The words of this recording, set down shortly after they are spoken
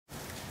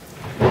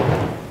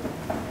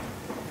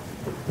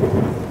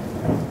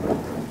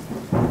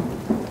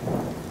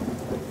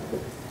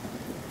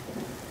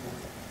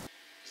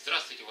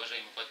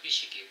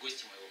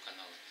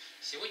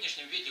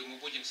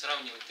будем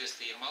сравнивать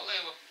тесты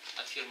Ермолаева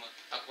от фирмы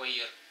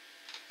Aquaer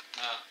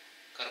на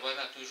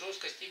карбонатную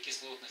жесткость и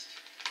кислотность,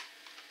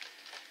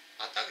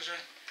 а также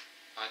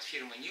от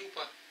фирмы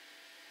Нилпа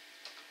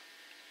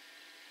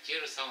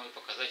те же самые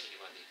показатели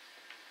воды.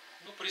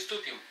 Ну,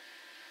 приступим.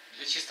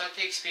 Для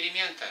чистоты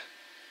эксперимента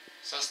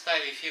в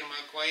составе фирмы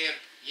Aquaer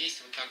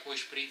есть вот такой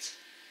шприц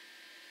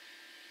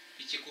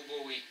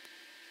 5-кубовый.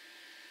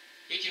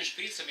 Этим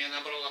шприцем я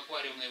набрал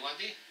аквариумной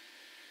воды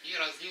и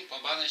разлил по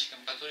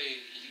баночкам, которые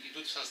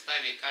идут в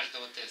составе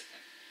каждого теста.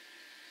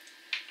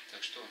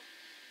 Так что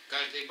в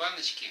каждой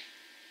баночке,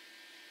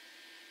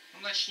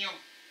 начнем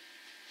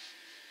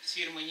с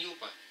фирмы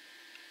Нилпа.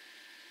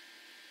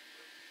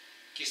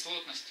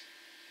 Кислотность.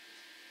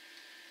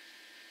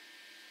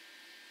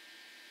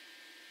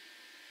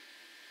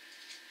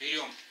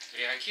 Берем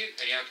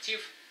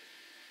реактив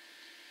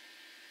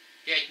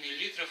 5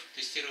 мл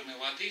тестированной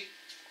воды.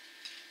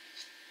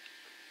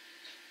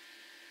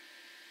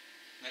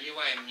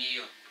 Наливаем в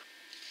нее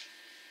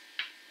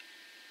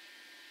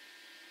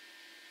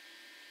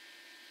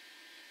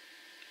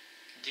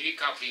две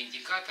капли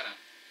индикатора.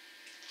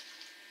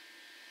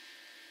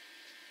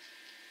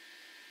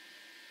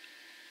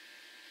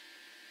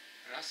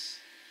 Раз,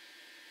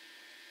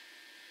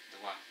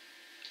 два.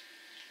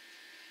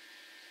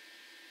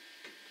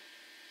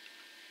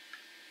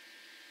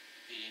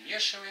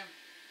 Перемешиваем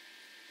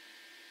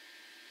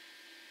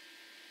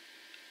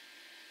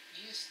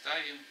и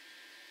ставим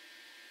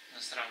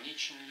на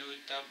сравнительную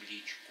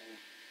табличку.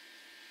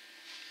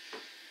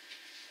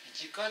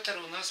 Индикатор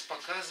у нас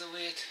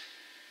показывает,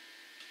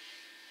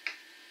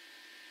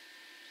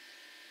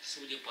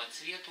 судя по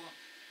цвету,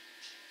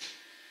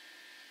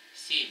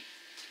 7.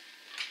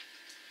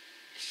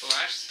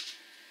 pH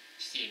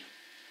 7.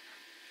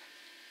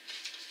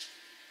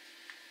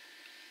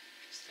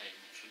 Ставим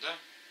вот сюда.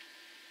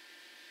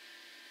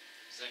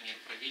 Замер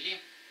провели.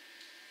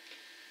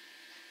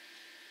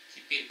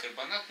 Теперь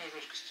карбонатную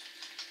жесткость.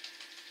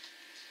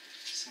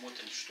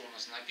 Смотрим, что у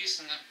нас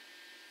написано.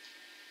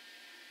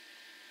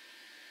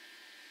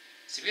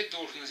 Цвет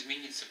должен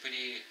измениться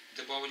при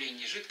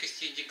добавлении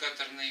жидкости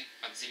индикаторной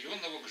от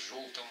зеленого к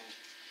желтому.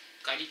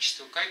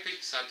 Количество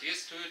капель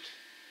соответствует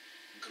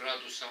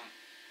градусам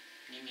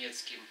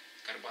немецким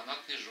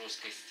карбонатной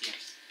жесткости.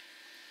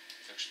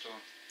 Так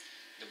что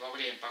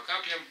добавляем по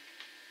каплям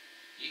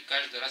и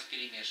каждый раз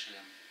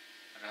перемешиваем.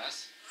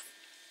 Раз.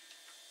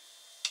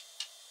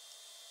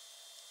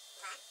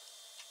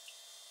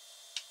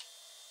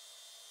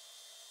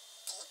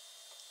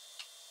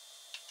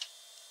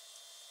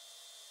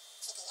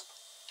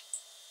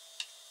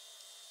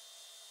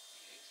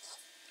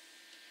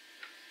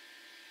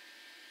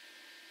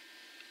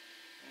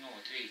 Ну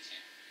вот видите,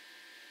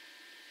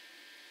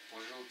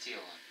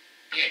 пожелтело.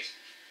 5.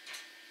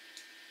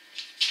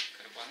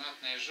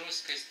 Карбонатная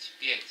жесткость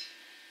 5.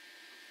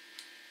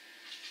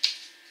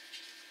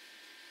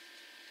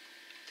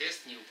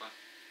 Тест Нилпа.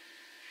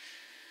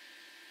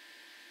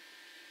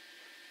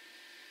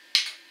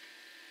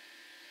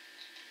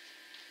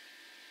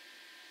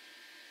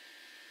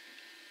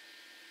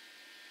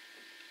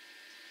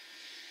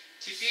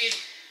 Теперь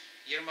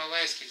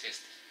ермолаевский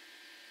тест.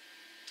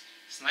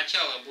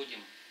 Сначала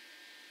будем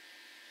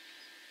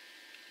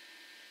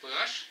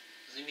pH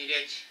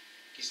замерять,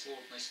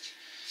 кислотность.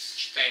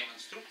 Читаем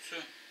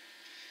инструкцию.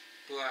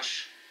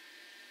 pH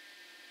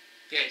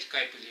 5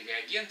 капель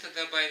реагента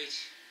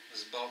добавить,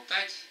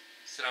 взболтать,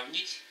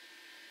 сравнить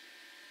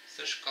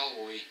со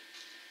шкалой.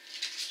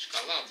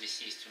 Шкала вот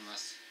здесь есть у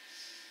нас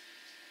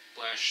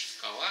pH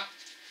шкала.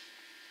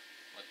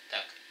 Вот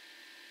так.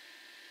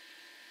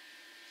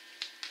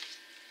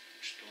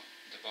 Что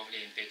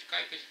добавляем 5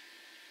 капель.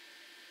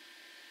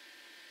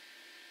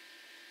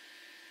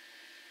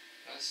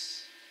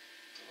 Раз,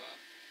 два,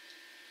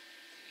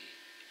 три,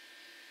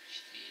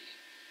 4,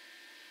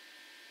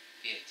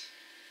 5.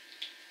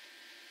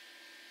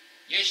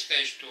 Я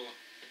считаю, что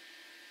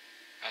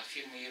от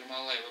фирмы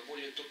Ермолаева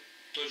более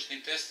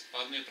точный тест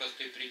по одной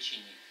простой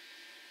причине.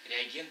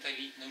 Реагента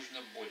лить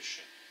нужно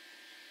больше.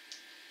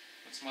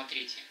 Вот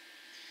смотрите,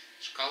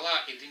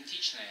 шкала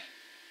идентичная,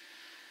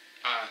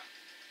 а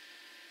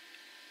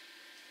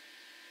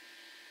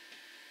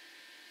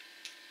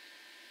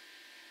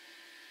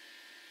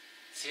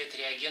цвет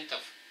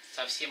реагентов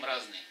совсем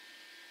разный.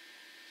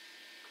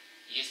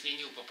 Если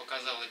Нилпа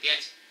показала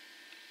 5,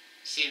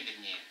 7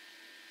 вернее,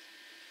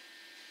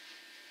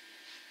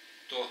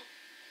 то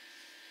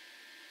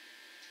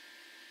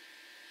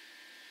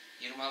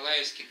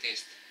ермолаевский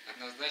тест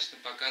однозначно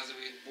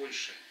показывает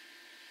больше.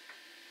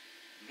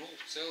 Ну,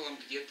 в целом,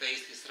 где-то,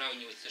 если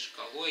сравнивать со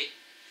шкалой,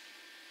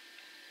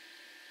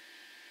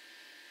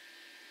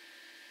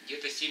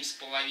 где-то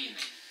 7,5.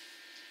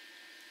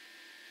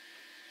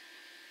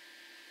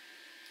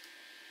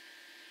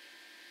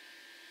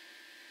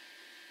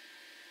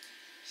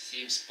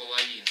 Семь с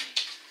половиной.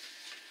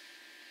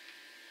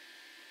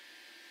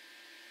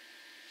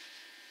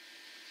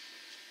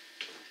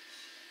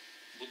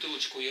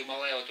 Бутылочка у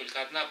Ермолаева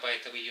только одна,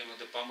 поэтому ее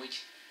надо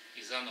помыть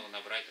и заново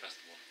набрать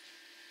раствор.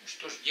 Ну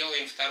что ж,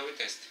 делаем второй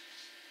тест.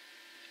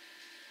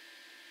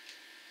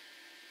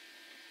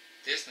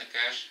 Тест на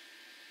pH,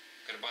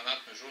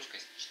 карбонатную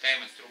жесткость.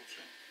 Читаем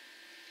инструкцию.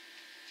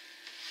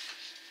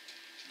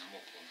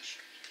 Намокла наша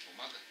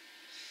бумага.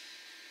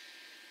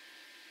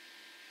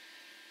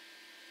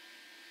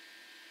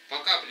 По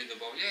капле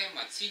добавляем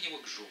от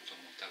синего к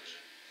желтому. Также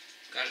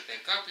каждая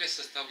капля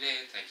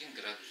составляет 1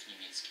 градус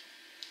немецкий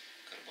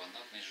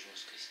карбонатной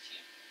жесткости.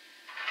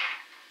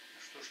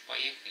 Ну что ж,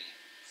 поехали.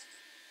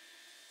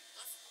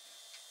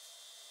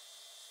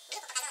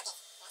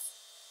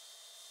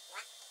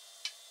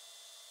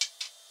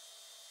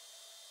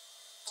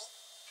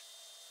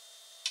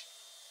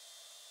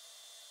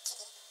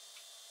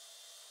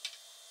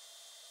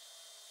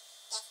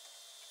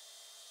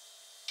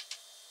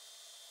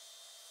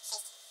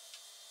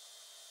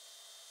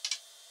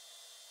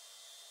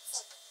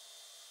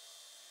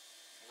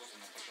 Вот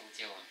она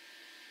пожелтела.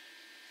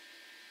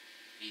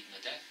 Видно,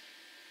 да?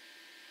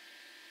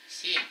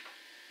 7.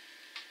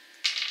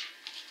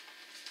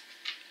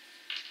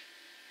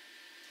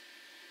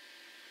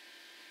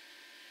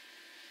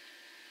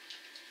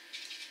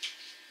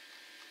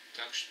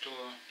 Так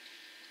что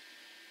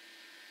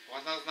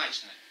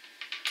однозначно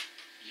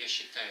я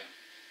считаю,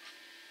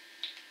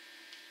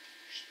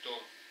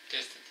 что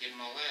тест от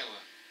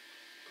Ермолаева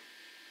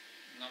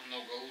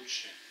намного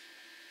лучше,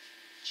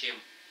 чем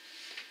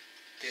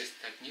тест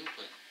от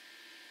Нилпы.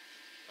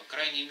 По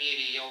крайней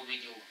мере, я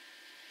увидел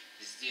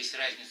здесь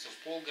разницу в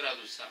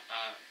полградуса,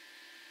 а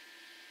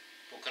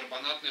по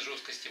карбонатной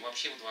жесткости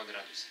вообще в 2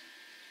 градуса.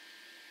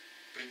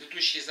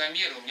 Предыдущие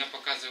замеры у меня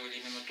показывали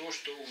именно то,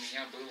 что у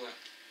меня было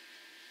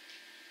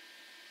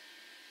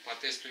по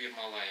тесту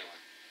Ермолаева.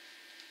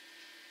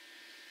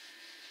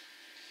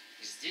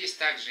 Здесь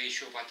также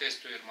еще по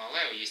тесту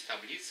Ермолаева есть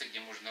таблица, где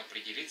можно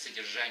определить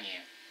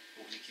содержание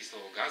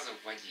углекислого газа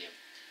в воде.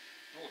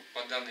 Ну, вот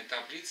по данной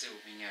таблице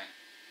у меня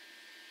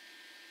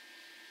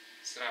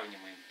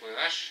сравниваем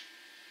pH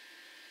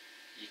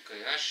и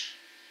kH,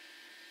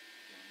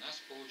 и у нас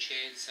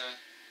получается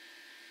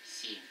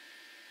 7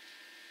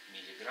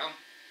 миллиграмм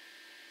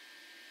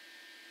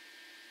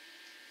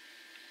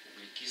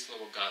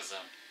углекислого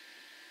газа.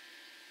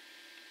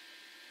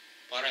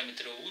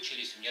 Параметры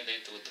улучшились, у меня до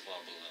этого 2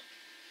 было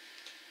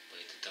по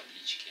этой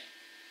табличке.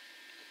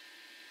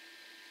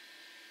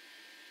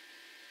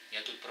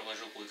 Я тут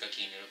провожу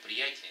кое-какие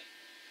мероприятия,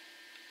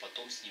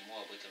 потом сниму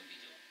об этом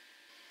видео.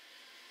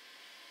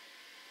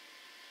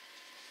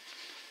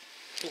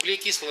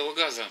 Углекислого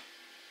газа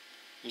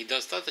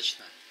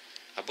недостаточно.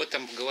 Об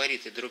этом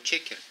говорит и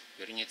дропчекер,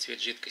 вернее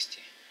цвет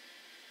жидкости.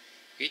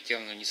 Видите,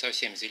 он не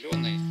совсем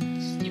зеленый,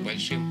 с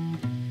небольшим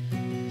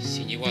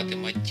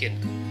синеватым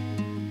оттенком.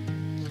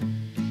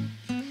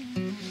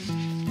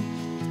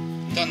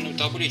 Данную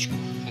табличку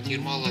от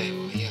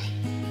Ермолаева я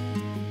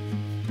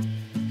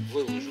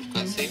выложу в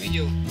конце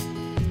видео.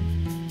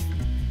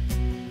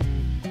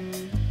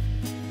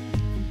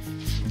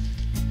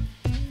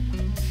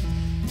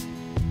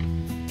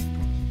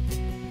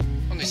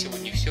 Ну, на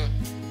сегодня все.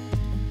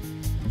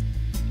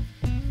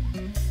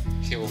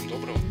 Всего вам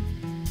доброго.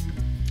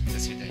 До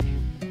свидания.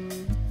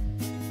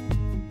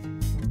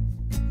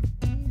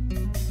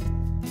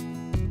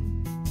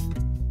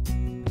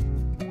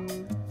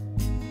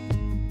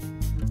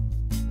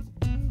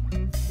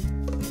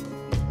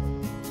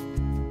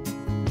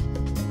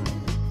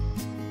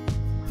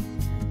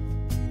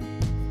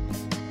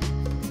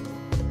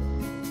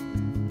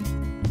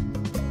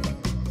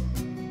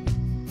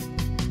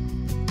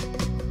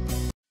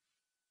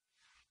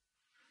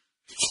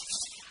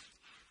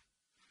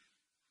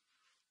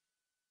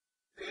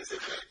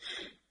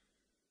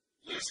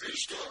 Если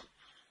что.